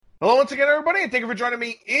Hello once again, everybody, and thank you for joining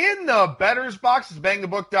me in the Bettor's Box. It's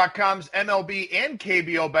BangTheBook.com's MLB and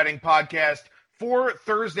KBO betting podcast for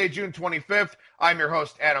Thursday, June 25th. I'm your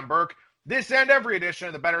host, Adam Burke. This and every edition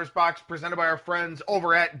of the Bettor's Box presented by our friends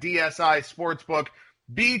over at DSI Sportsbook.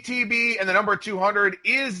 BTB and the number 200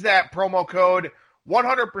 is that promo code.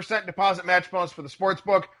 100% deposit match bonus for the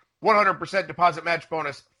sportsbook, 100% deposit match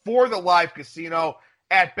bonus for the live casino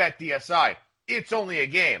at BetDSI. It's only a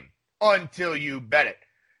game until you bet it.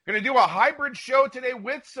 Going to do a hybrid show today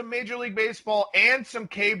with some Major League Baseball and some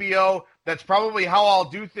KBO. That's probably how I'll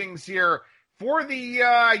do things here for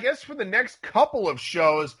the next couple of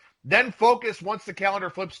shows. Then focus, once the calendar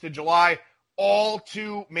flips to July, all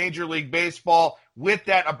to Major League Baseball with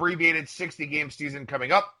that abbreviated 60-game season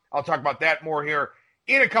coming up. I'll talk about that more here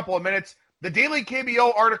in a couple of minutes. The daily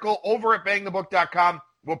KBO article over at BangTheBook.com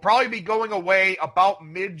will probably be going away about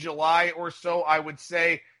mid-July or so, I would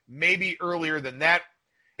say, maybe earlier than that.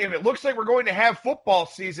 If it looks like we're going to have football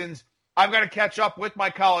seasons, I've got to catch up with my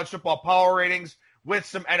college football power ratings, with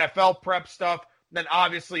some NFL prep stuff, then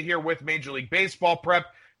obviously here with Major League Baseball prep,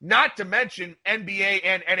 not to mention NBA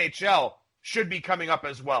and NHL should be coming up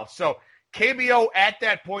as well. So KBO at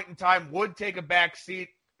that point in time would take a back seat,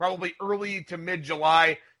 probably early to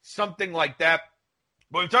mid-July, something like that.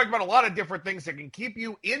 But we've talked about a lot of different things that can keep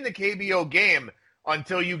you in the KBO game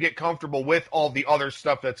until you get comfortable with all the other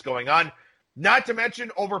stuff that's going on. Not to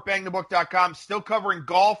mention, over at BangTheBook.com, still covering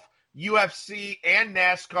golf, UFC, and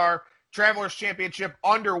NASCAR. Travelers Championship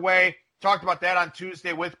underway. Talked about that on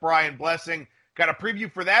Tuesday with Brian Blessing. Got a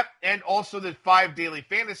preview for that, and also the 5 daily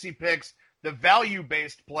fantasy picks, the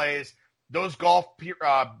value-based plays. Those golf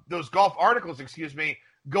articles,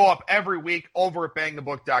 go up every week over at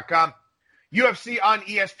BangTheBook.com. UFC on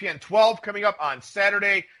ESPN 12 coming up on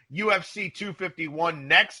Saturday. UFC 251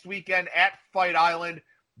 next weekend at Fight Island.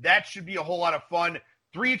 That should be a whole lot of fun.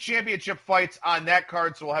 3 championship fights on that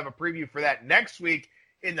card, so we'll have a preview for that next week.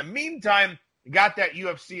 In the meantime, got that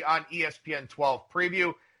UFC on ESPN 12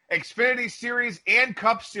 preview. Xfinity Series and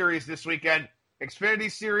Cup Series this weekend. Xfinity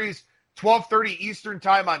Series, 12:30 Eastern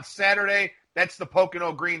Time on Saturday. That's the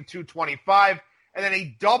Pocono Green 225. And then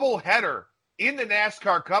a doubleheader in the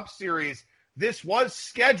NASCAR Cup Series. This was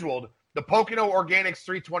scheduled, the Pocono Organics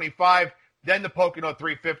 325, then the Pocono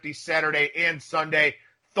 350 Saturday and Sunday.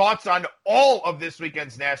 Thoughts on all of this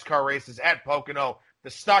weekend's NASCAR races at Pocono, the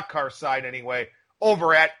stock car side anyway,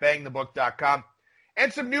 over at BangTheBook.com.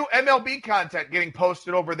 And some new MLB content getting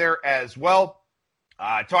posted over there as well.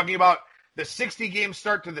 Talking about the 60-game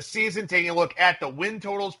start to the season, taking a look at the win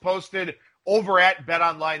totals posted over at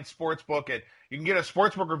BetOnline Sportsbook. And you can get a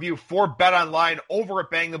sportsbook review for BetOnline over at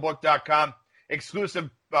BangTheBook.com. Exclusive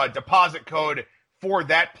deposit code for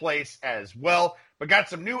that place as well. But got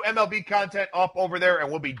some new MLB content up over there,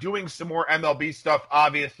 and we'll be doing some more MLB stuff,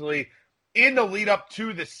 obviously, in the lead up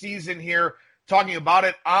to the season here, talking about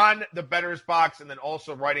it on the Bettor's Box, and then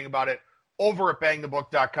also writing about it over at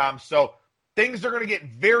BangTheBook.com. So things are going to get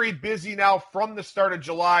very busy now from the start of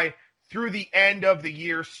July through the end of the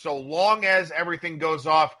year, so long as everything goes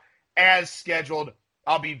off as scheduled.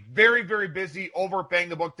 I'll be very, very busy over at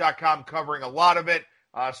BangTheBook.com covering a lot of it,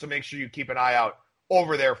 so make sure you keep an eye out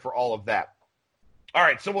over there for all of that. All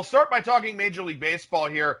right, so we'll start by talking Major League Baseball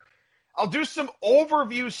here. I'll do some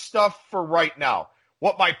overview stuff for right now.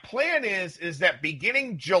 What my plan is that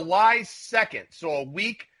beginning July 2nd, so a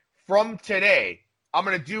week from today, I'm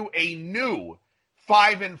going to do a new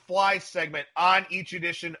 5 and Fly segment on each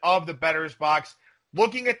edition of the Bettor's Box,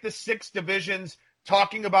 looking at the 6 divisions,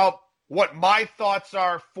 talking about what my thoughts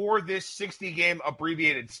are for this 60-game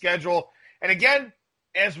abbreviated schedule. And again,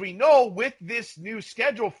 as we know, with this new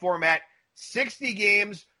schedule format, 60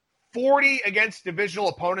 games, 40 against divisional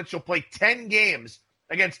opponents. You'll play 10 games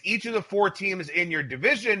against each of the 4 teams in your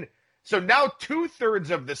division. So now 2/3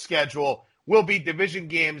 of the schedule will be division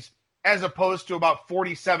games as opposed to about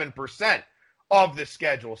 47% of the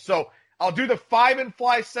schedule. So I'll do the 5 and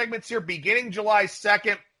Fly segments here beginning July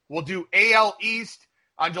 2nd. We'll do AL East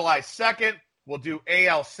on July 2nd. We'll do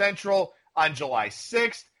AL Central on July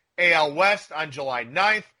 6th, AL West on July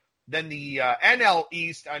 9th, then the NL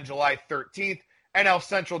East on July 13th, NL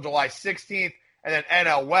Central July 16th, and then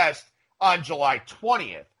NL West on July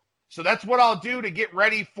 20th. So that's what I'll do to get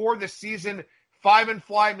ready for the season. 5 and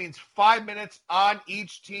Fly means 5 minutes on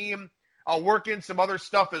each team. I'll work in some other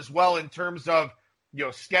stuff as well in terms of,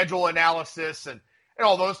 schedule analysis and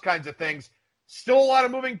all those kinds of things. Still a lot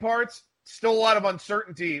of moving parts, still a lot of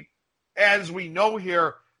uncertainty, as we know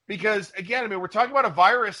here, because, again, we're talking about a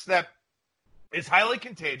virus that is highly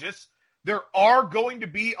contagious. There are going to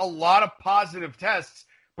be a lot of positive tests,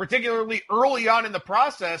 particularly early on in the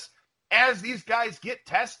process, as these guys get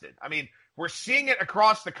tested. I mean, we're seeing it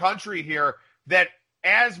across the country here that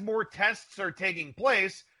as more tests are taking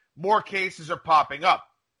place, more cases are popping up.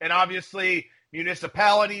 And obviously,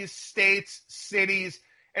 municipalities, states, cities,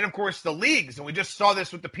 and of course the leagues. And we just saw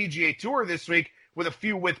this with the PGA Tour this week with a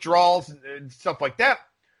few withdrawals and stuff like that.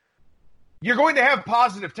 You're going to have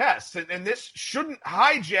positive tests, and this shouldn't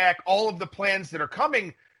hijack all of the plans that are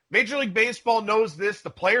coming. Major League Baseball knows this. The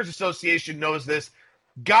Players Association knows this.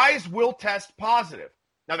 Guys will test positive.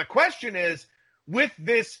 Now, the question is, with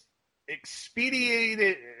this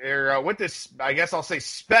expedited, or with this, I guess I'll say,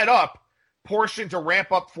 sped up portion to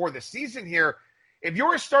ramp up for the season here, if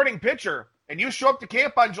you're a starting pitcher and you show up to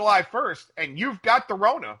camp on July 1st and you've got the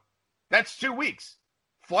Rona, that's 2 weeks.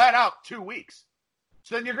 Flat out 2 weeks.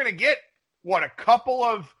 So then you're going to get, a couple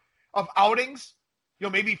of outings,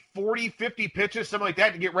 maybe 40, 50 pitches, something like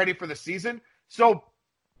that to get ready for the season. So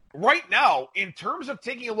right now, in terms of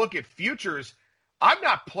taking a look at futures, I'm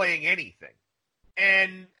not playing anything.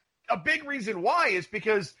 And a big reason why is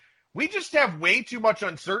because we just have way too much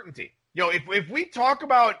uncertainty. If we talk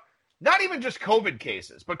about not even just COVID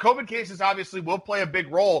cases, but COVID cases obviously will play a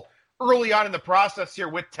big role early on in the process here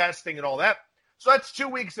with testing and all that. So that's 2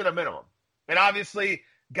 weeks at a minimum. And obviously,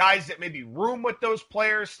 guys that maybe room with those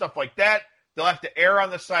players, stuff like that, they'll have to err on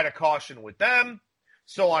the side of caution with them,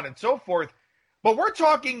 so on and so forth. But we're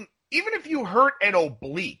talking, even if you hurt an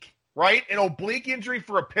oblique, right? An oblique injury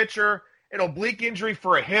for a pitcher, an oblique injury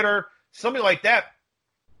for a hitter, something like that.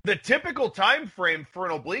 The typical time frame for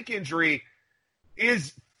an oblique injury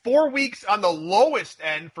is 4 weeks on the lowest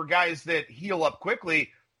end for guys that heal up quickly,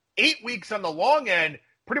 8 weeks on the long end,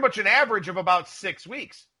 pretty much an average of about 6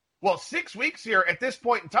 weeks. Well, 6 weeks here at this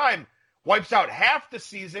point in time wipes out half the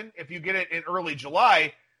season if you get it in early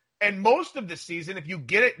July, and most of the season if you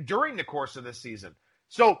get it during the course of the season.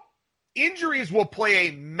 So injuries will play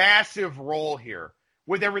a massive role here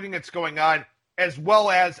with everything that's going on, as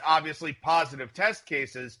well as obviously positive test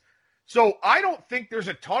cases. So I don't think there's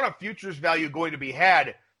a ton of futures value going to be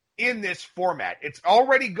had in this format. It's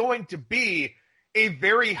already going to be a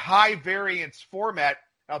very high variance format.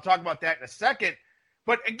 I'll talk about that in a second.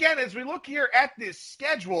 But again, as we look here at this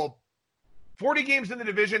schedule, 40 games in the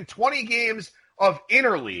division, 20 games of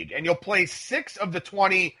interleague, and you'll play 6 of the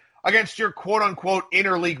 20 against your quote-unquote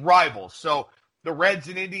interleague rivals. So the Reds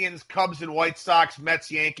and Indians, Cubs and White Sox,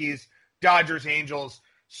 Mets, Yankees, Dodgers, Angels,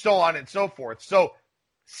 so on and so forth. So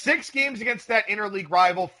 6 games against that interleague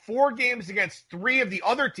rival, 4 games against 3 of the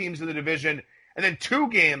other teams in the division, and then 2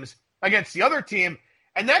 games against the other team,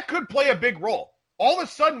 and that could play a big role. All of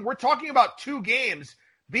a sudden, we're talking about 2 games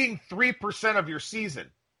being 3% of your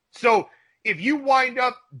season. So if you wind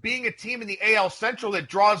up being a team in the AL Central that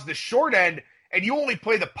draws the short end and you only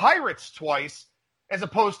play the Pirates twice as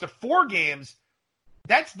opposed to 4 games,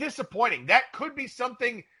 that's disappointing. That could be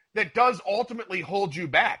something that does ultimately hold you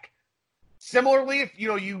back. Similarly, if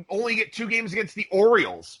you only get 2 games against the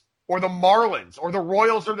Orioles or the Marlins or the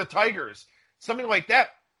Royals or the Tigers, something like that,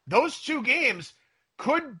 those 2 games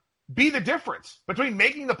could be the difference between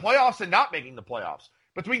making the playoffs and not making the playoffs,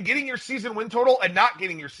 between getting your season win total and not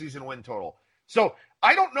getting your season win total. So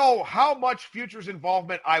I don't know how much futures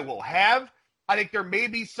involvement I will have. I think there may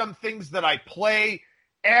be some things that I play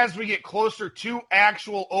as we get closer to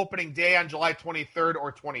actual opening day on July 23rd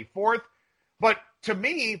or 24th. But to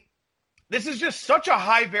me, this is just such a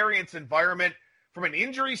high variance environment from an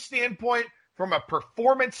injury standpoint, from a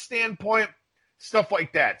performance standpoint, stuff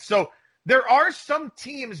like that. So there are some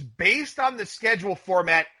teams based on the schedule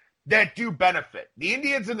format that do benefit. The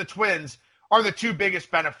Indians and the Twins are the 2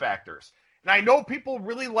 biggest benefactors. And I know people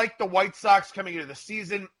really like the White Sox coming into the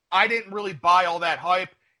season. I didn't really buy all that hype.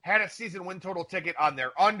 Had a season win total ticket on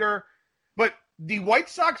their under. But the White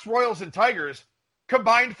Sox, Royals, and Tigers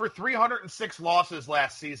combined for 306 losses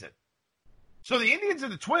last season. So the Indians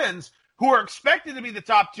and the Twins, who are expected to be the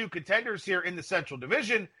top 2 contenders here in the Central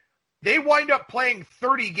Division, they wind up playing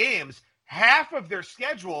 30 games, half of their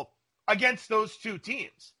schedule, against those 2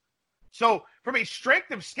 teams. So from a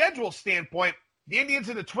strength of schedule standpoint, the Indians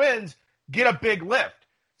and the Twins get a big lift.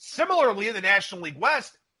 Similarly, in the National League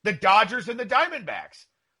West, the Dodgers and the Diamondbacks.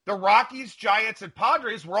 The Rockies, Giants, and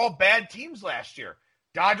Padres were all bad teams last year.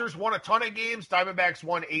 Dodgers won a ton of games. Diamondbacks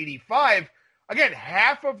won 85. Again,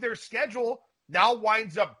 half of their schedule now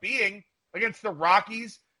winds up being against the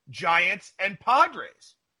Rockies, Giants, and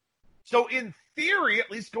Padres. So in theory, at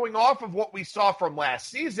least going off of what we saw from last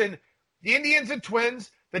season, the Indians and Twins,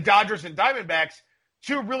 the Dodgers and Diamondbacks,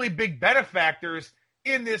 2 really big benefactors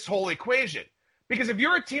in this whole equation. Because if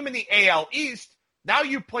you're a team in the AL East, now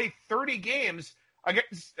you play 30 games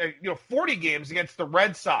against, 40 games against the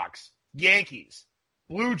Red Sox, Yankees,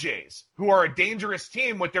 Blue Jays, who are a dangerous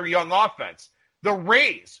team with their young offense. The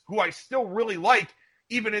Rays, who I still really like,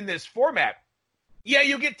 even in this format. Yeah,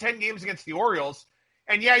 you get 10 games against the Orioles,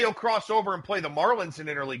 and yeah, you'll cross over and play the Marlins in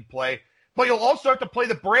interleague play, but you'll also have to play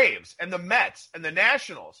the Braves and the Mets and the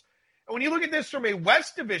Nationals. And when you look at this from a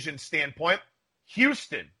West Division standpoint,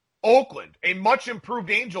 Houston, Oakland, a much improved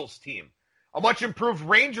Angels team, a much improved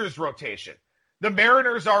Rangers rotation. The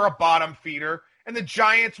Mariners are a bottom feeder, and the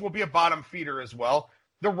Giants will be a bottom feeder as well.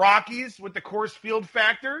 The Rockies with the Coors Field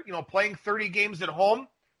factor, playing 30 games at home,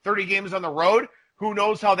 30 games on the road. Who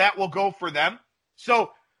knows how that will go for them?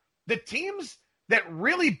 So the teams that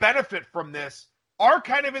really benefit from this are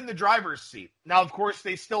kind of in the driver's seat. Now, of course,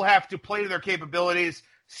 they still have to play to their capabilities,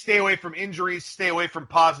 stay away from injuries, stay away from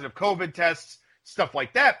positive COVID tests, stuff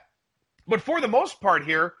like that. But for the most part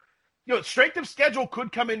here, strength of schedule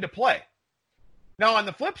could come into play. Now, on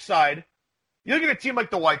the flip side, you look at a team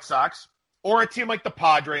like the White Sox or a team like the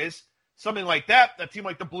Padres, something like that, a team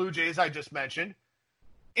like the Blue Jays I just mentioned.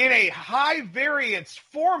 In a high variance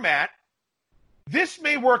format, this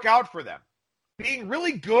may work out for them. Being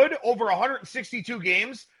really good over 162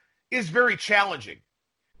 games is very challenging.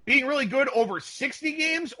 Being really good over 60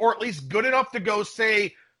 games, or at least good enough to go,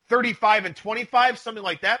 say, 35 and 25, something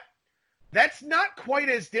like that, that's not quite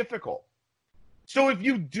as difficult. So if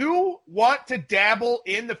you do want to dabble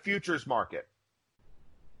in the futures market,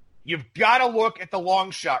 you've got to look at the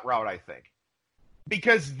long shot route, I think.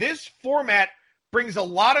 Because this format brings a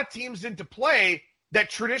lot of teams into play that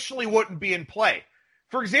traditionally wouldn't be in play.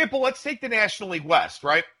 For example, let's take the National League West,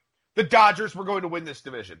 right? The Dodgers were going to win this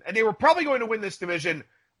division. And they were probably going to win this division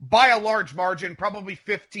by a large margin, probably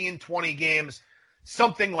 15, 20 games,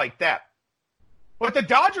 something like that. But the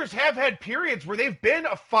Dodgers have had periods where they've been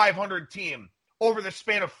a 500 team over the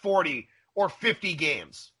span of 40 or 50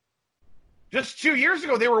 games. Just 2 years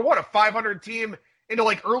ago, they were, a 500 team into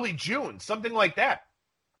like early June, something like that.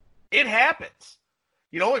 It happens.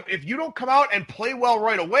 If you don't come out and play well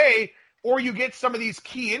right away, or you get some of these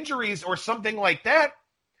key injuries or something like that,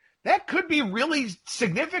 that could be really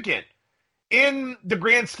significant in the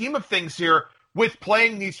grand scheme of things here with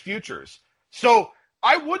playing these futures. So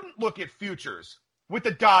I wouldn't look at futures with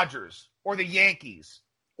the Dodgers or the Yankees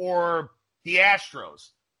or the Astros,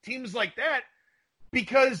 teams like that,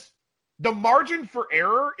 because the margin for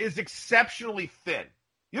error is exceptionally thin.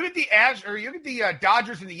 You look at the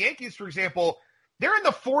Dodgers and the Yankees, for example, they're in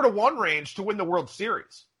the 4-1 range to win the World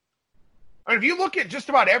Series. I mean, if you look at just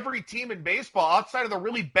about every team in baseball outside of the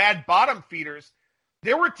really bad bottom feeders,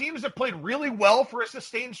 there were teams that played really well for a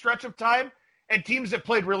sustained stretch of time and teams that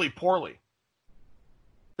played really poorly.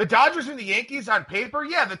 The Dodgers and the Yankees on paper,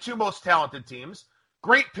 yeah, the two most talented teams.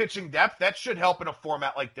 Great pitching depth. That should help in a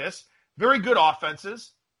format like this. Very good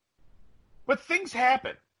offenses. But things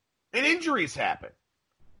happen. And injuries happen.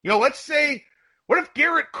 Let's say, what if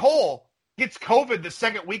Garrett Cole gets COVID the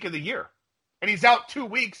second week of the year? And he's out 2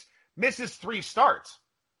 weeks, misses 3 starts.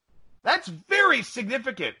 That's very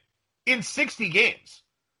significant in 60 games.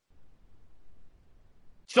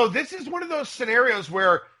 So this is one of those scenarios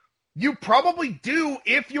where you probably do,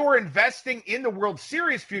 if you're investing in the World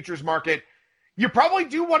Series futures market, you probably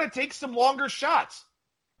do want to take some longer shots.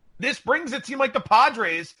 This brings a team like the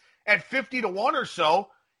Padres at 50-1 or so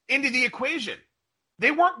into the equation.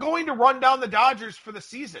 They weren't going to run down the Dodgers for the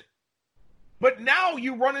season. But now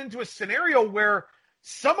you run into a scenario where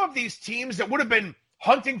some of these teams that would have been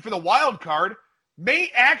hunting for the wild card may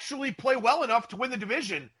actually play well enough to win the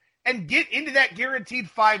division and get into that guaranteed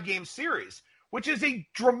 5-game series, which is a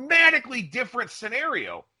dramatically different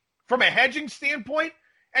scenario from a hedging standpoint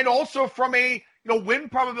and also from a win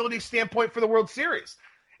probability standpoint for the World Series.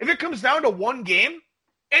 If it comes down to 1 game,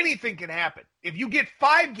 anything can happen. If you get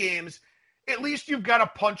 5 games, at least you've got a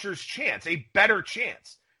puncher's chance, a better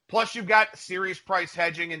chance. Plus, you've got series price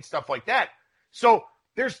hedging and stuff like that. So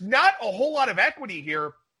there's not a whole lot of equity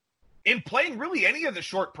here in playing really any of the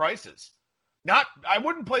short prices. I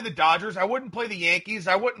wouldn't play the Dodgers. I wouldn't play the Yankees.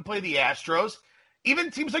 I wouldn't play the Astros.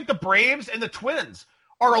 Even teams like the Braves and the Twins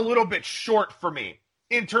are a little bit short for me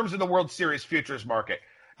in terms of the World Series futures market.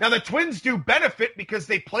 Now, the Twins do benefit because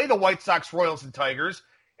they play the White Sox, Royals, and Tigers,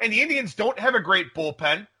 and the Indians don't have a great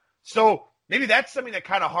bullpen. So maybe that's something that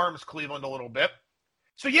kind of harms Cleveland a little bit.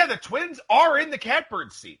 So, yeah, the Twins are in the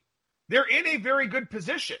catbird seat. They're in a very good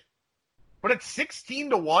position. But at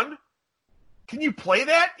 16-1, can you play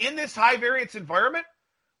that in this high variance environment?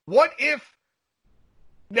 What if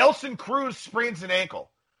Nelson Cruz sprains an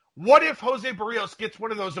ankle? What if Jose Barrios gets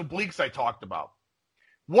one of those obliques I talked about?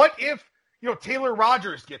 What if, Taylor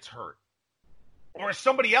Rogers gets hurt? Or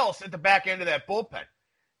somebody else at the back end of that bullpen?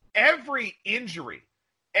 Every injury,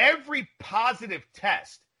 every positive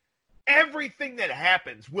test, everything that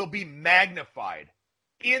happens will be magnified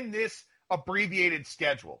in this abbreviated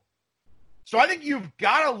schedule. So I think you've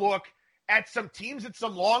got to look at some teams at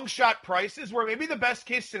some long shot prices where maybe the best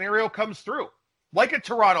case scenario comes through, like a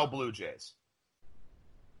Toronto Blue Jays.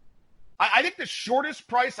 I think the shortest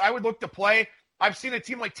price I would look to play, I've seen a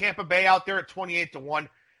team like Tampa Bay out there at 28-1.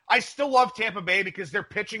 I still love Tampa Bay because their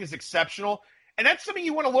pitching is exceptional. And that's something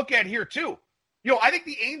you want to look at here too. I think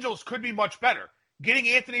the Angels could be much better. Getting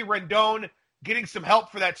Anthony Rendon, getting some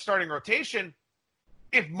help for that starting rotation.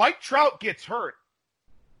 If Mike Trout gets hurt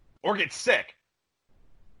or gets sick,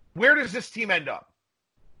 where does this team end up?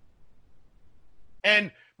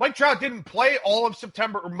 And Mike Trout didn't play all of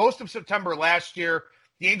September or most of September last year.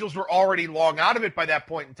 The Angels were already long out of it by that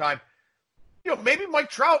point in time. Maybe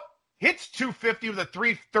Mike Trout hits 250 with a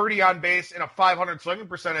 330 on base and a 500 slugging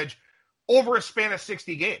percentage over a span of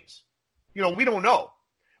 60 games. We don't know.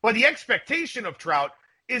 But the expectation of Trout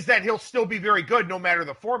is that he'll still be very good no matter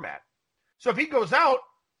the format. So if he goes out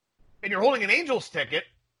and you're holding an Angels ticket,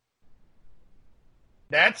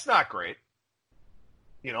 that's not great.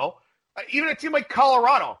 Even a team like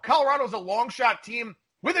Colorado. Colorado's a long shot team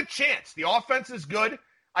with a chance. The offense is good.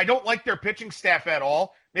 I don't like their pitching staff at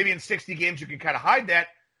all. Maybe in 60 games you can kind of hide that.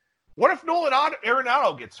 What if Nolan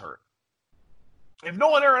Arenado gets hurt? If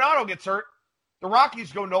Nolan Arenado gets hurt, the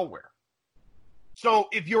Rockies go nowhere. So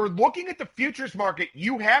if you're looking at the futures market,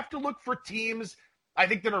 you have to look for teams, I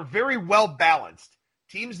think, that are very well balanced.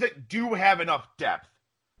 Teams that do have enough depth.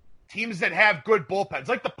 Teams that have good bullpens,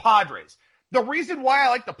 like the Padres. The reason why I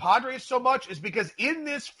like the Padres so much is because in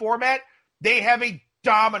this format, they have a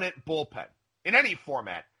dominant bullpen. In any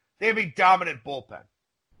format, they have a dominant bullpen.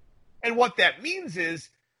 And what that means is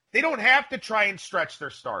they don't have to try and stretch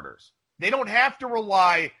their starters. They don't have to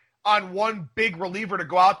rely on one big reliever to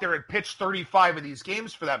go out there and pitch 35 of these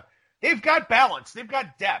games for them. They've got balance. They've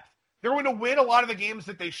got depth. They're going to win a lot of the games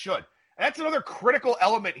that they should. And that's another critical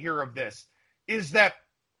element here of this, is that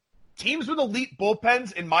teams with elite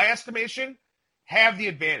bullpens, in my estimation, have the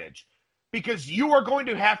advantage. Because you are going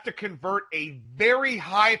to have to convert a very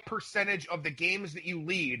high percentage of the games that you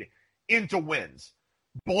lead into wins.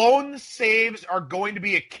 Blown saves are going to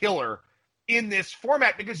be a killer in this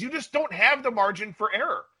format because you just don't have the margin for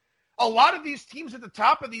error. A lot of these teams at the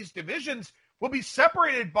top of these divisions will be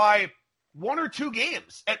separated by 1 or 2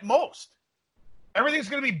 games at most. Everything's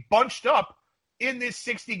going to be bunched up in this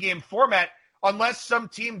 60-game format unless some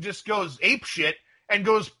team just goes apeshit and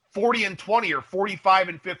goes 40-20 or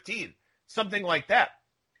 45-15. Something like that.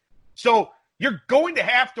 So you're going to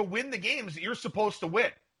have to win the games that you're supposed to win.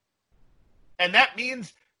 And that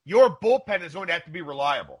means your bullpen is going to have to be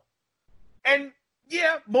reliable. And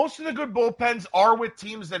yeah, most of the good bullpens are with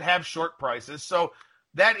teams that have short prices. So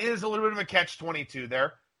that is a little bit of a catch-22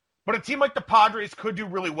 there. But a team like the Padres could do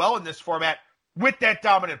really well in this format with that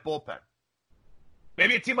dominant bullpen.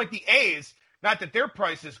 Maybe a team like the A's, not that their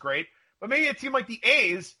price is great, but maybe a team like the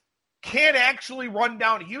A's can actually run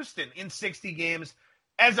down Houston in 60 games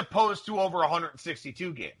as opposed to over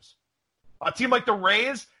 162 games. A team like the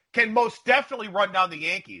Rays can most definitely run down the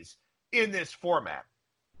Yankees in this format.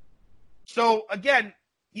 So, again,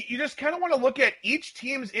 you just kind of want to look at each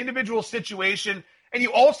team's individual situation, and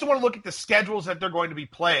you also want to look at the schedules that they're going to be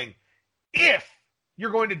playing if you're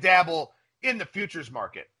going to dabble in the futures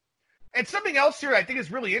market. And something else here I think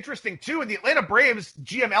is really interesting, too, and the Atlanta Braves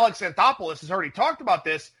GM Alex Anthopoulos has already talked about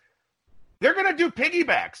this. They're going to do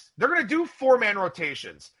piggybacks. They're going to do 4-man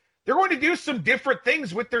rotations. They're going to do some different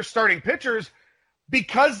things with their starting pitchers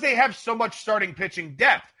because they have so much starting pitching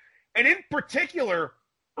depth. And in particular,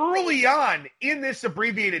 early on in this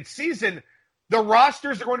abbreviated season, the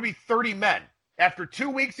rosters are going to be 30 men. After 2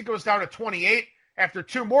 weeks, it goes down to 28. After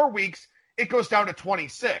 2 more weeks, it goes down to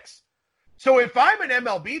 26. So if I'm an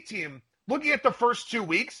MLB team looking at the first 2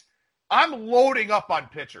 weeks, I'm loading up on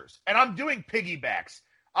pitchers, and I'm doing piggybacks.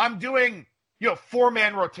 I'm doing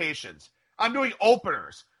 4-man rotations. I'm doing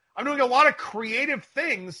openers. I'm doing a lot of creative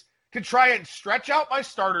things to try and stretch out my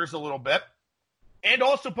starters a little bit and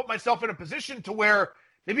also put myself in a position to where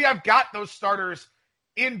maybe I've got those starters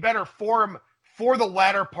in better form for the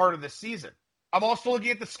latter part of the season. I'm also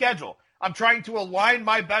looking at the schedule. I'm trying to align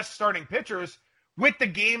my best starting pitchers with the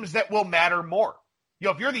games that will matter more.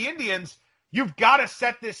 If you're the Indians, you've got to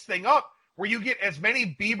set this thing up where you get as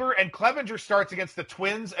many Bieber and Clevenger starts against the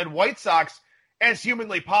Twins and White Sox as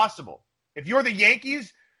humanly possible. If you're the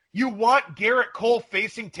Yankees, you want Garrett Cole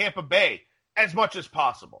facing Tampa Bay as much as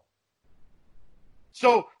possible.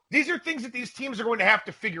 So these are things that these teams are going to have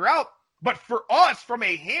to figure out. But for us, from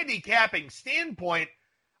a handicapping standpoint,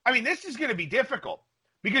 this is going to be difficult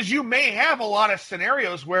because you may have a lot of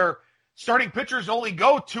scenarios where starting pitchers only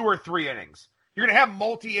go 2 or 3 innings. You're going to have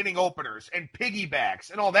multi-inning openers and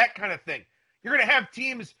piggybacks and all that kind of thing. You're going to have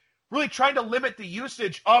teams really trying to limit the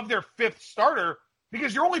usage of their 5th starter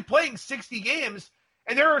because you're only playing 60 games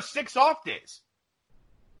and there are 6 off days.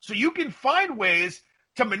 So you can find ways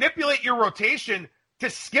to manipulate your rotation to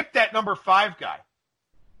skip that number 5 guy,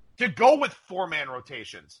 to go with 4-man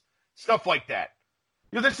rotations, stuff like that.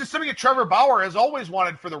 This is something that Trevor Bauer has always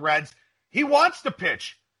wanted for the Reds. He wants to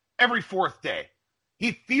pitch every 4th day.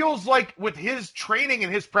 He feels like with his training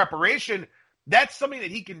and his preparation, that's something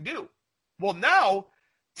that he can do. Well, now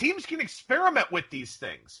teams can experiment with these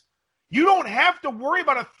things. You don't have to worry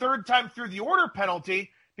about a 3rd time through the order penalty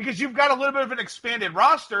because you've got a little bit of an expanded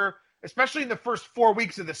roster, especially in the first 4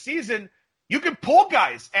 weeks of the season. You can pull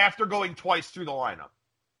guys after going twice through the lineup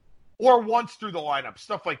or once through the lineup,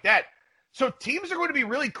 stuff like that. So teams are going to be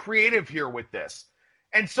really creative here with this.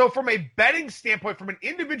 And so from a betting standpoint, from an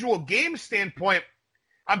individual game standpoint,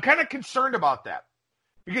 I'm kind of concerned about that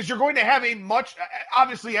because you're going to have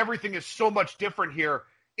obviously everything is so much different here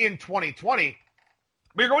in 2020,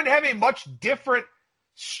 but you're going to have a much different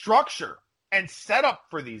structure and setup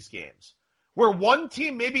for these games where one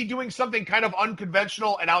team may be doing something kind of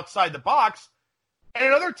unconventional and outside the box, and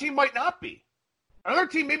another team might not be. Another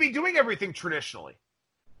team may be doing everything traditionally.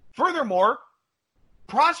 Furthermore,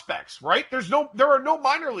 prospects, right? There are no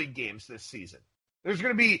minor league games this season. There's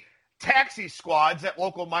going to be taxi squads at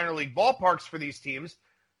local minor league ballparks for these teams,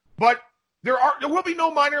 but there will be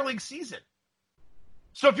no minor league season.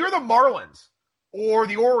 So if you're the Marlins or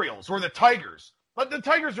the Orioles or the Tigers, but the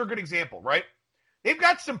Tigers are a good example, right? They've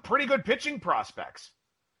got some pretty good pitching prospects.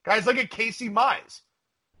 Guys like a Casey Mize.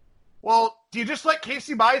 Well, do you just let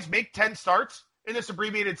Casey Mize make 10 starts in this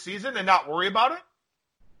abbreviated season and not worry about it?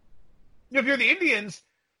 If you're the Indians,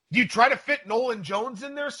 do you try to fit Nolan Jones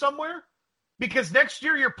in there somewhere? Because next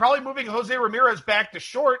year you're probably moving Jose Ramirez back to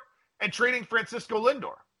short and trading Francisco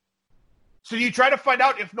Lindor. So do you try to find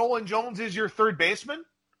out if Nolan Jones is your 3rd baseman?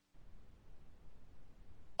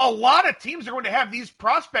 A lot of teams are going to have these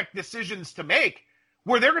prospect decisions to make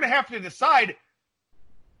where they're going to have to decide,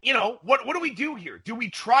 what do we do here? Do we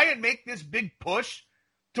try and make this big push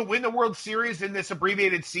to win the World Series in this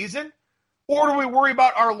abbreviated season? Or do we worry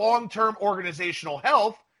about our long-term organizational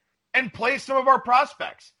health and play some of our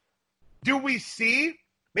prospects? Do we see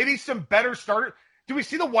maybe some better starters? Do we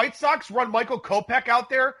see the White Sox run Michael Kopech out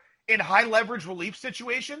there in high-leverage relief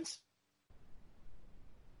situations?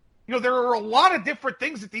 There are a lot of different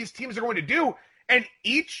things that these teams are going to do, and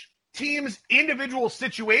each team's individual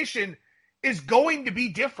situation is going to be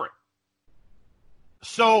different.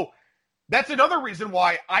 So that's another reason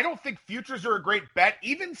why I don't think futures are a great bet.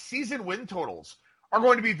 Even season win totals are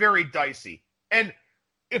going to be very dicey. And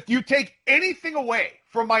if you take anything away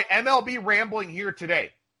from my MLB rambling here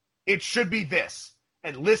today, it should be this.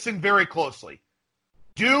 And listen very closely.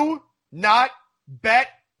 Do not bet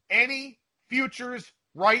any futures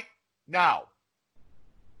right now.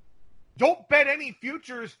 Don't bet any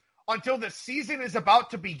futures until the season is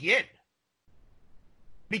about to begin.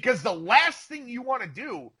 Because the last thing you want to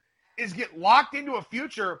do is get locked into a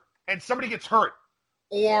future and somebody gets hurt.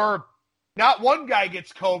 Or not one guy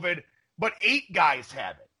gets COVID, but 8 guys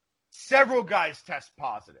have it. Several guys test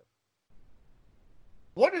positive.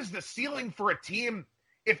 What is the ceiling for a team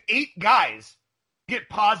if 8 guys get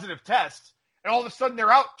positive tests and all of a sudden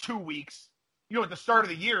they're out 2 weeks, at the start of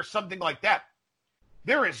the year, something like that?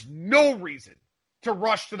 There is no reason to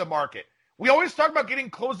rush to the market. We always talk about getting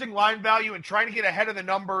closing line value and trying to get ahead of the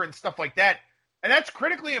number and stuff like that. And that's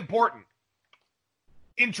critically important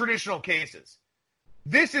in traditional cases.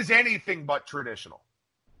 This is anything but traditional.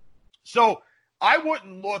 So I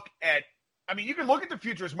wouldn't look at, you can look at the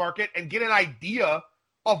futures market and get an idea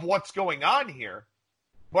of what's going on here,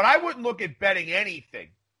 but I wouldn't look at betting anything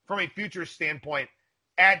from a futures standpoint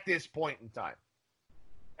at this point in time.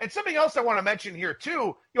 And something else I want to mention here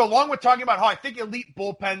too, along with talking about how I think elite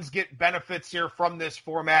bullpens get benefits here from this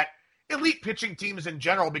format, elite pitching teams in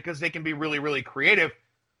general, because they can be really, really creative.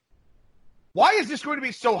 Why is this going to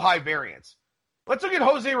be so high variance? Let's look at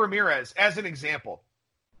Jose Ramirez as an example.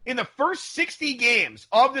 In the first 60 games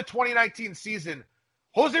of the 2019 season,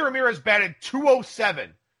 Jose Ramirez batted .207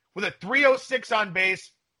 with a .306 on base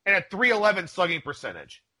and a .311 slugging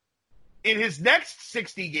percentage. In his next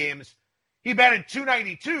 60 games, he batted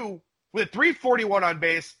 .292 with a .341 on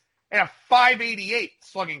base and a .588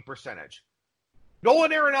 slugging percentage. Nolan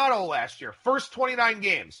Arenado last year, first 29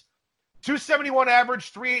 games, .271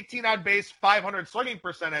 average, .318 on base, .500 slugging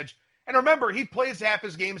percentage. And remember, he plays half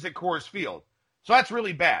his games at Coors Field, so that's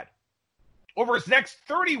really bad. Over his next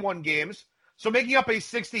 31 games, So making up a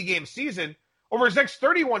 60-game season, over his next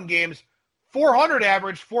 31 games, 400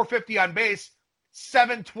 average, 450 on base,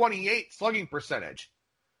 728 slugging percentage.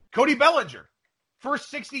 Cody Bellinger,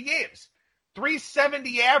 first 60 games,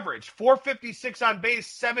 370 average, 456 on base,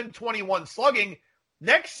 721 slugging.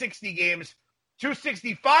 Next 60 games,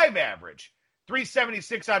 265 average,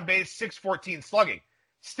 376 on base, 614 slugging.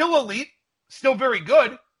 Still elite, still very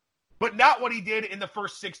good, but not what he did in the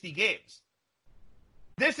first 60 games.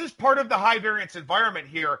 This is part of the high variance environment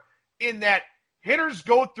here in that hitters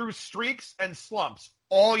go through streaks and slumps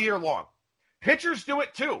all year long. Pitchers do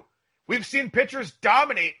it too. We've seen pitchers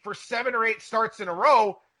dominate for 7 or 8 starts in a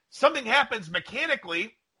row. Something happens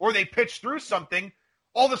mechanically, or they pitch through something.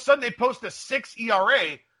 All of a sudden, they post a 6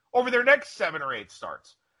 ERA over their next 7 or 8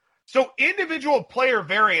 starts. So individual player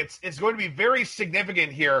variance is going to be very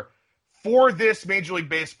significant here for this Major League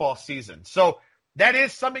Baseball season. So that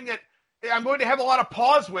is something that I'm going to have a lot of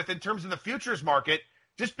pause with in terms of the futures market,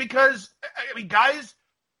 just because, I mean, guys,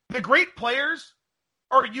 the great players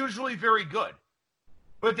are usually very good,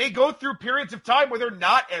 but they go through periods of time where they're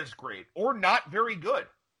not as great or not very good.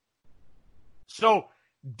 So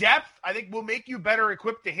depth, I think, will make you better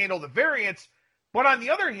equipped to handle the variance. But on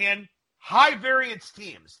the other hand, high variance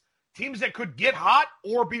teams that could get hot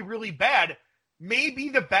or be really bad, may be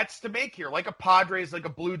the bets to make here, like a Padres, like a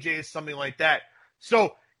Blue Jays, something like that.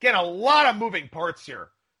 So, again, a lot of moving parts here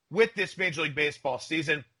with this Major League Baseball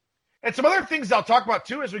season. And some other things I'll talk about,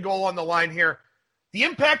 too, as we go along the line here. The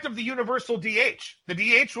impact of the universal DH. The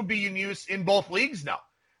DH will be in use in both leagues now.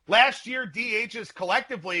 Last year, DHs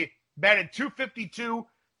collectively batted 252,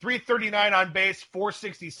 339 on base,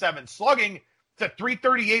 467 slugging. It's a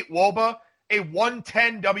 338 WOBA, a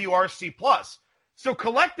 110 WRC plus. So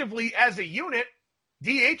collectively, as a unit,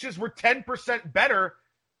 DHs were 10% better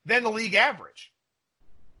than the league average.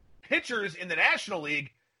 Pitchers in the National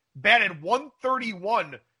League batted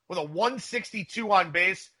 131 with a 162 on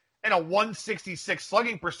base and a 166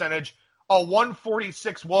 slugging percentage, a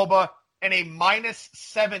 146 WOBA, and a minus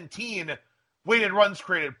 17 weighted runs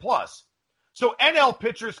created plus. So NL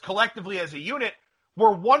pitchers collectively as a unit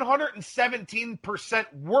were 117%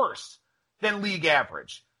 worse than league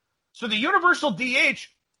average. So the universal DH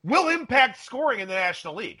will impact scoring in the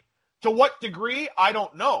National League. To what degree, I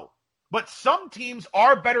don't know. But some teams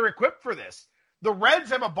are better equipped for this. The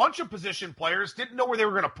Reds have a bunch of position players, didn't know where they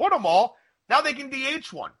were going to put them all. Now they can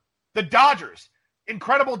DH one. The Dodgers,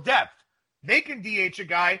 incredible depth. They can DH a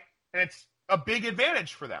guy, and it's a big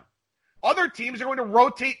advantage for them. Other teams are going to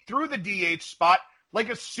rotate through the DH spot like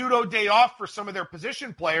a pseudo day off for some of their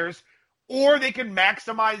position players, or they can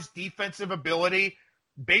maximize defensive ability,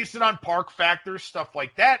 base it on park factors, stuff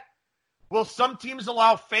like that. Will some teams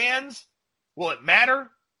allow fans? Will it matter?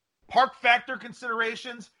 Park factor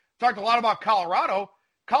considerations. Talked a lot about Colorado.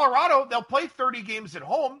 Colorado, they'll play 30 games at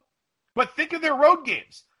home, but think of their road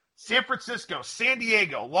games. San Francisco, San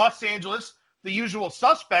Diego, Los Angeles, the usual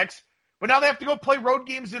suspects, but now they have to go play road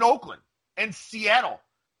games in Oakland and Seattle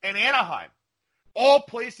and Anaheim. All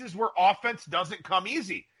places where offense doesn't come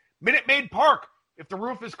easy. Minute Maid Park, if the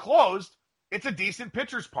roof is closed, it's a decent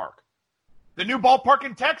pitcher's park. The new ballpark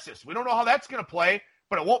in Texas, we don't know how that's going to play,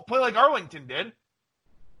 but it won't play like Arlington did.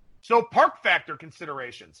 So park factor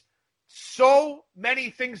considerations. So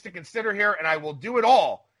many things to consider here, and I will do it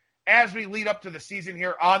all as we lead up to the season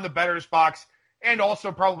here on the Bettor's Box, and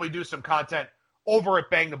also probably do some content over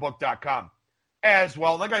at bangthebook.com as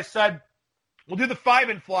well. Like I said, we'll do the 5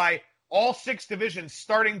 and fly, all 6 divisions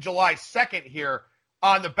starting July 2nd here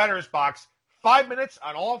on the Bettor's Box. 5 minutes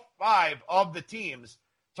on all 5 of the teams,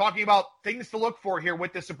 talking about things to look for here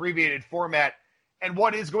with this abbreviated format and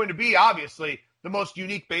what is going to be, obviously, the most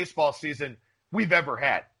unique baseball season we've ever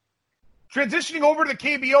had. Transitioning over to the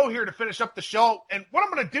KBO here to finish up the show, and what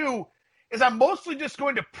I'm going to do is I'm mostly just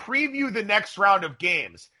going to preview the next round of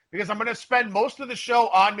games because I'm going to spend most of the show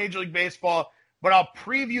on Major League Baseball, but I'll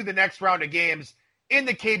preview the next round of games in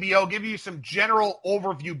the KBO, give you some general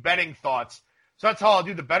overview betting thoughts. So that's how I'll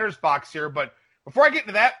do the Bettor's Box here. But before I get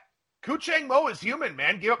into that, Koochang Mo is human,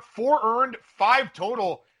 man. Gave up 4 earned, 5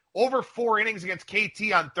 total, over 4 innings against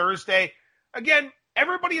KT on Thursday. Again,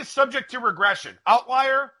 everybody is subject to regression.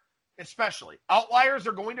 Outlier, especially. Outliers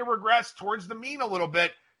are going to regress towards the mean a little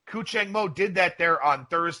bit. Koochang Mo did that there on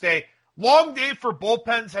Thursday. Long day for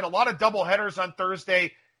bullpens. Had a lot of doubleheaders on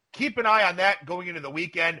Thursday. Keep an eye on that going into the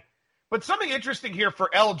weekend. But something interesting here for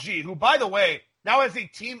LG, who, by the way, now has a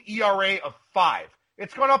team ERA of 5.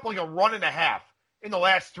 It's gone up like a run and a half in the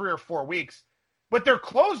last 3 or 4 weeks. But their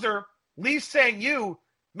closer, Lee Sang-yu,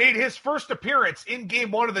 made his first appearance in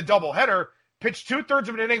game 1 of the doubleheader, pitched 2/3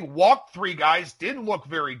 of an inning, walked 3 guys, didn't look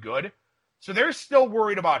very good. So they're still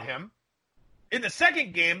worried about him. In the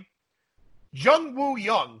second game, Jung-Woo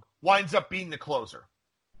Young winds up being the closer.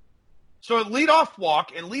 So a leadoff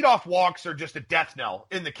walk, and leadoff walks are just a death knell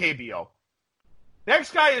in the KBO.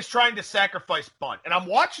 Next guy is trying to sacrifice bunt. And I'm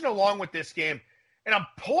watching along with this game, and I'm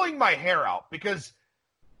pulling my hair out because,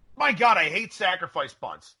 my God, I hate sacrifice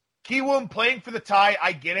bunts. Kiwoom playing for the tie,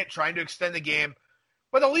 I get it, trying to extend the game.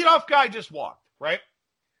 But the leadoff guy just walked, right?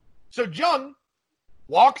 So Jung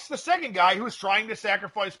walks the second guy who's trying to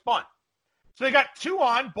sacrifice bunt. So they got two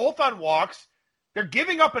on, both on walks. They're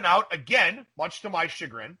giving up and out, again, much to my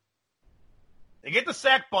chagrin. They get the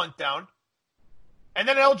sack bunt down. And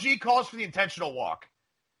then LG calls for the intentional walk.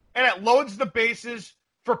 And it loads the bases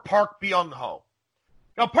for Park Byung-ho.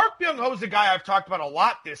 Now, Park Byung-ho is a guy I've talked about a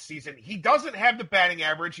lot this season. He doesn't have the batting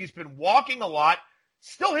average. He's been walking a lot,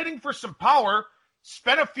 still hitting for some power.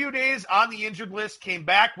 Spent a few days on the injured list, came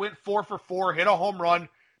back, went 4 for 4, hit a home run.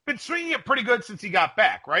 Been swinging it pretty good since he got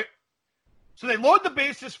back, right? So they load the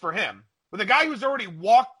bases for him with a guy who's already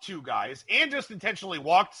walked two guys and just intentionally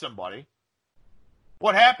walked somebody.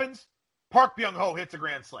 What happens? Park Byung-ho hits a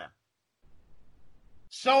grand slam.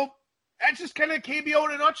 So that's just kind of KBO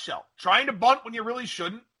in a nutshell. Trying to bunt when you really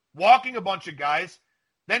shouldn't, walking a bunch of guys,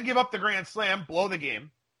 then give up the grand slam, blow the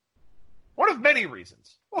game. One of many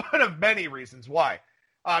reasons why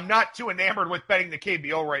I'm not too enamored with betting the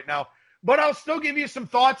KBO right now. But I'll still give you some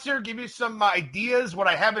thoughts here, give you some ideas, what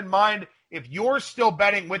I have in mind if you're still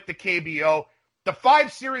betting with the KBO. The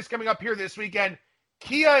 5 series coming up here this weekend: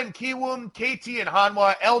 Kia and Kiwoom, KT and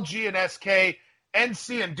Hanwha, LG and SK,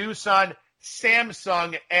 NC and Doosan,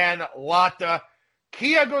 Samsung and Lotte.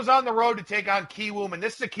 Kia goes on the road to take on Kiwoom, and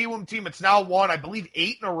this is a Kiwoom team that's now won, I believe,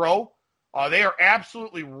 8 in a row. They are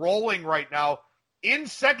absolutely rolling right now, in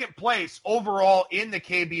second place overall in the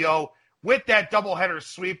KBO with that doubleheader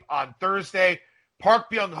sweep on Thursday. Park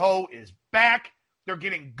Byung-ho is back. They're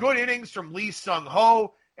getting good innings from Lee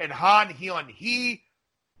Sung-ho and Han Hyun-hee.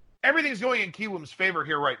 Everything's going in Kiwoom's favor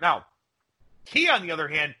here right now. Kia, on the other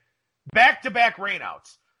hand, back-to-back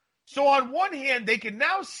rainouts. So on one hand, they can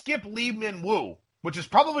now skip Lee Min-woo, which is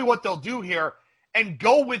probably what they'll do here, and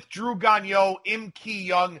go with Drew Gagnon, Im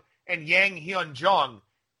Ki-young, and Yang Hyun-jung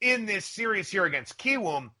in this series here against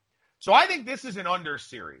Kiwoom. So I think this is an under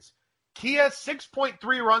series. Kia, 6.3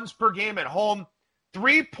 runs per game at home,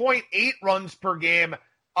 3.8 runs per game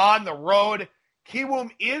on the road.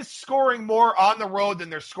 Kiwoom is scoring more on the road than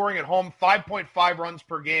they're scoring at home, 5.5 runs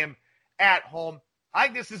per game at home. I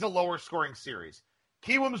think this is a lower scoring series.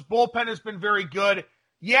 Kiwoom's bullpen has been very good.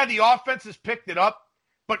 Yeah, the offense has picked it up,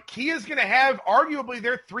 but Kia's going to have arguably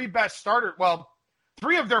their 3 best starters. Well,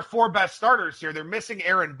 3 of their 4 best starters here. They're missing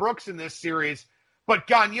Aaron Brooks in this series, but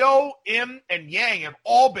Gagnon, Im, and Yang have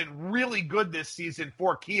all been really good this season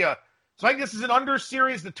for Kia. So I think this is an under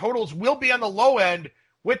series. The totals will be on the low end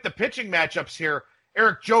with the pitching matchups here.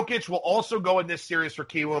 Eric Jokic will also go in this series for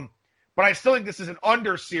Kiwoom, but I still think this is an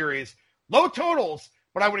under series. Low totals,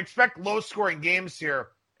 but I would expect low-scoring games here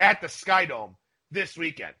at the Skydome this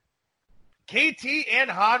weekend. KT and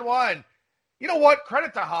Hanwha, and you know what?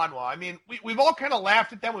 Credit to Hanwha. I mean, we've all kind of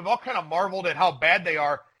laughed at them. We've all kind of marveled at how bad they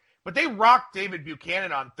are, but they rocked David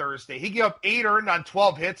Buchanan on Thursday. He gave up 8 earned on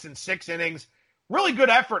 12 hits in 6 innings. Really good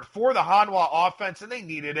effort for the Hanwha offense, and they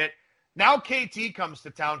needed it. Now KT comes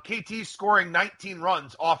to town. KT scoring 19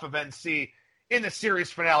 runs off of NC in the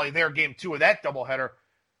series finale there, game 2 of that doubleheader.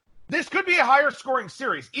 This could be a higher scoring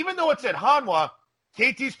series. Even though it's at Hanwha,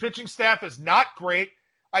 KT's pitching staff is not great.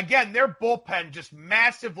 Again, their bullpen just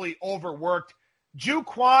massively overworked. Ju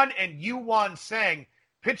Kwan and Yuan Sang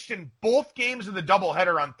pitched in both games of the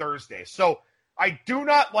doubleheader on Thursday. So I do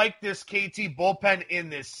not like this KT bullpen in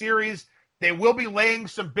this series. They will be laying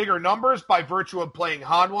some bigger numbers by virtue of playing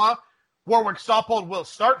Hanwha. Warwick Saupold will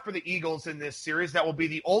start for the Eagles in this series. That will be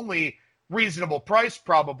the only reasonable price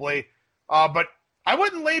probably. But I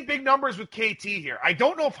wouldn't lay big numbers with KT here. I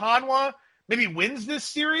don't know if Hanwha maybe wins this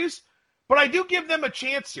series, but I do give them a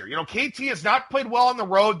chance here. You know, KT has not played well on the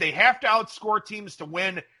road. They have to outscore teams to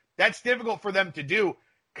win. That's difficult for them to do.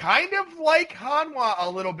 Kind of like Hanwha a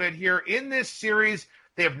little bit here in this series.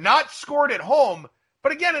 They have not scored at home,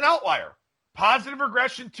 but again, an outlier. Positive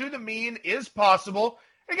regression to the mean is possible.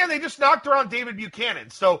 Again, they just knocked around David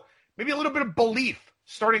Buchanan, so maybe a little bit of belief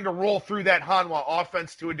starting to roll through that Hanwha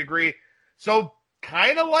offense to a degree. So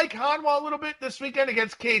kind of like Hanwha a little bit this weekend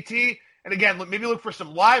against KT. And again, maybe look for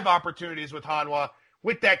some live opportunities with Hanwha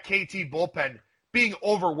with that KT bullpen being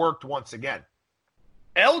overworked once again.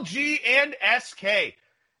 LG and SK.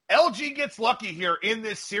 LG gets lucky here in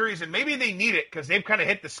this series, and maybe they need it because they've kind of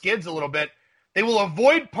hit the skids a little bit. They will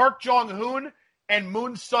avoid Park Jong-hoon and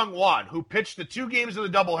Moon Sung-wan, who pitched the 2 games of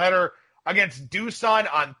the doubleheader against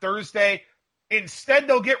Doosan on Thursday. Instead,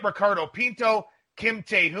 they'll get Ricardo Pinto, Kim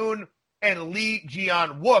Tae-hoon, and Lee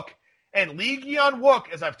Ji-yeon-wook. And Lee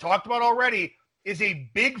Ji-yeon-wook, as I've talked about already, is a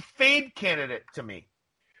big fade candidate to me.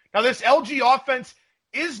 Now, this LG offense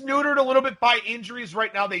is neutered a little bit by injuries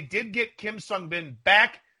right now. They did get Kim Sung-bin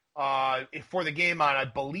back for the game on, I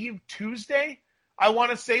believe, Tuesday, I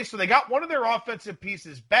want to say. So they got one of their offensive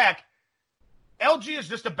pieces back. LG is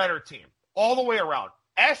just a better team all the way around.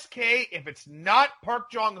 SK, if it's not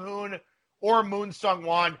Park Jong-hoon or Moon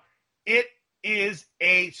Sung-won, it is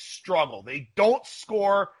a struggle. They don't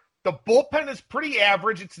score. The bullpen is pretty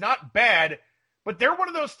average. It's not bad, but they're one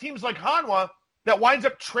of those teams like Hanwha that winds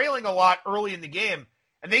up trailing a lot early in the game,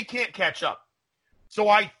 and they can't catch up. So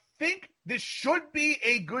I think this should be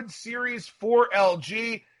a good series for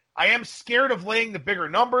LG. I am scared of laying the bigger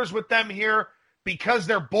numbers with them here because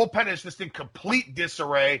their bullpen is just in complete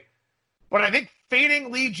disarray. But I think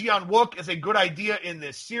fading Lee Ji-yeon-wook is a good idea in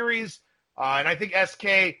this series. And I think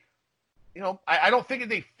SK, I don't think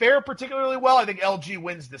they fare particularly well. I think LG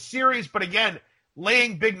wins the series. But again,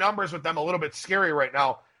 laying big numbers with them a little bit scary right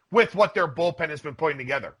now with what their bullpen has been putting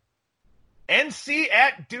together. NC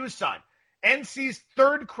at Doosan. NC's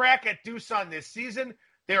third crack at Doosan this season.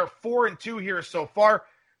 They are 4-2 here so far.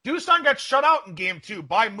 Doosan got shut out in Game 2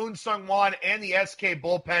 by Moon Sung-won and the SK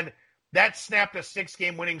bullpen. That snapped a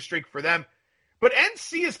 6-game winning streak for them. But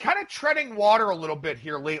NC is kind of treading water a little bit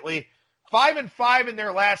here lately. 5-5 in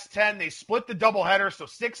their last 10. They split the doubleheader, so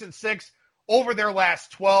 6-6 over their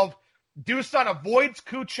last 12. Doosan avoids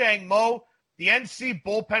Koo Chang-mo. The NC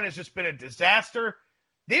bullpen has just been a disaster.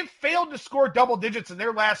 They've failed to score double digits in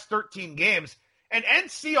their last 13 games. And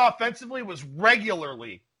NC offensively was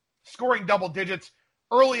regularly scoring double digits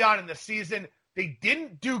early on in the season. They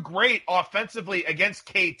didn't do great offensively against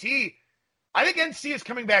KT. I think NC is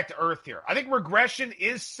coming back to earth here. I think regression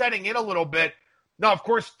is setting in a little bit. Now, of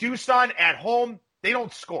course, Doosan at home, they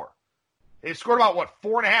don't score. They've scored about,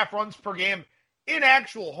 4.5 runs per game in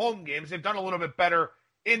actual home games. They've done a little bit better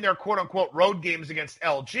in their quote-unquote road games against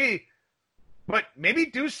LG. But maybe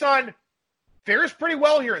Doosan fares pretty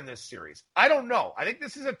well here in this series. I don't know. I think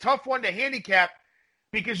this is a tough one to handicap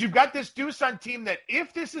because you've got this Doosan team that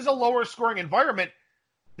if this is a lower scoring environment,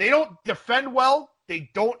 they don't defend well.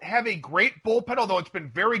 They don't have a great bullpen, although it's been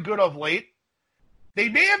very good of late. They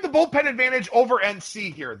may have the bullpen advantage over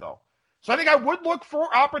NC here, though. So I think I would look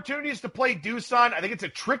for opportunities to play Doosan. I think it's a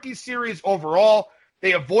tricky series overall.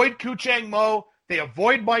 They avoid Koo Chang-mo. They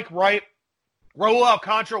avoid Mike Wright. Raul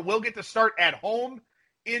Alcantara will get to start at home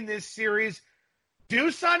in this series.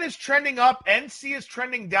 Doosan is trending up. NC is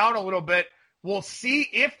trending down a little bit. We'll see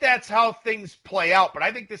if that's how things play out. But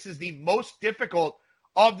I think this is the most difficult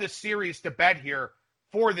of the series to bet here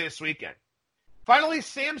for this weekend. Finally,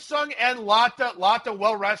 Samsung and Lotte. Lotte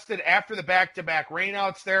well rested after the back-to-back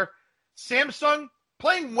rainouts there. Samsung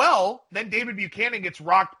playing well. Then David Buchanan gets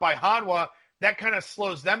rocked by Hanwha. That kind of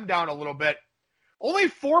slows them down a little bit. Only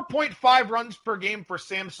 4.5 runs per game for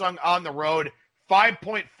Samsung on the road.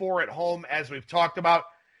 5.4 at home, as we've talked about.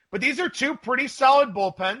 But these are two pretty solid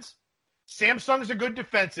bullpens. Samsung's a good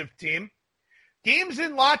defensive team. Games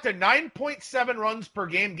in Lotte, 9.7 runs per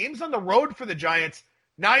game. Games on the road for the Giants,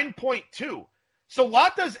 9.2. So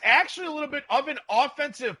Lotte's actually a little bit of an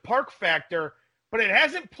offensive park factor, but it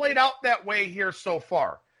hasn't played out that way here so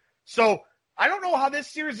far. So I don't know how this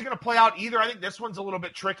series is going to play out either. I think this one's a little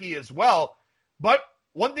bit tricky as well. But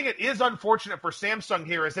one thing that is unfortunate for Samsung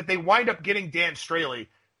here is that they wind up getting Dan Straley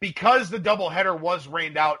because the doubleheader was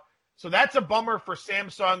rained out. So that's a bummer for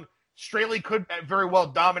Samsung. Straley could very well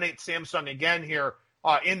dominate Samsung again here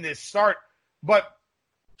in this start. But,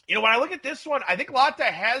 when I look at this one, I think Lotte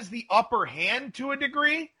has the upper hand to a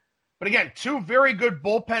degree. But again, two very good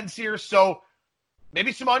bullpens here. So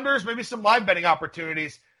maybe some unders, maybe some live betting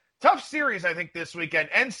opportunities. Tough series, I think, this weekend.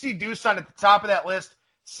 NC Doosan at the top of that list.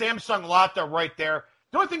 Samsung Lotte right there.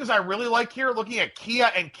 The only things I really like here, looking at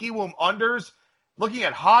Kia and Kiwoom unders, looking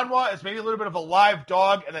at Hanwha as maybe a little bit of a live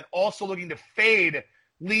dog, and then also looking to fade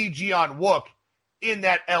Lee Ji-yeon-wook in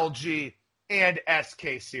that LG and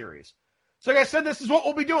SK series. So like I said, this is what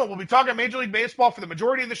we'll be doing. We'll be talking Major League Baseball for the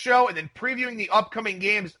majority of the show and then previewing the upcoming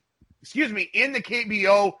games, in the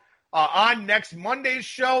KBO on next Monday's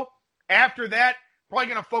show. After that, probably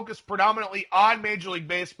going to focus predominantly on Major League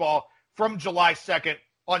Baseball from July 2nd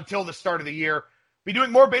until the start of the year. Be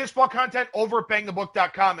doing more baseball content over at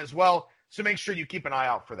bangthebook.com as well, so make sure you keep an eye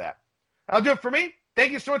out for that. That'll do it for me.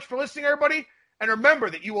 Thank you so much for listening, everybody. And remember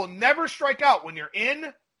that you will never strike out when you're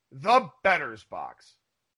in the bettor's box.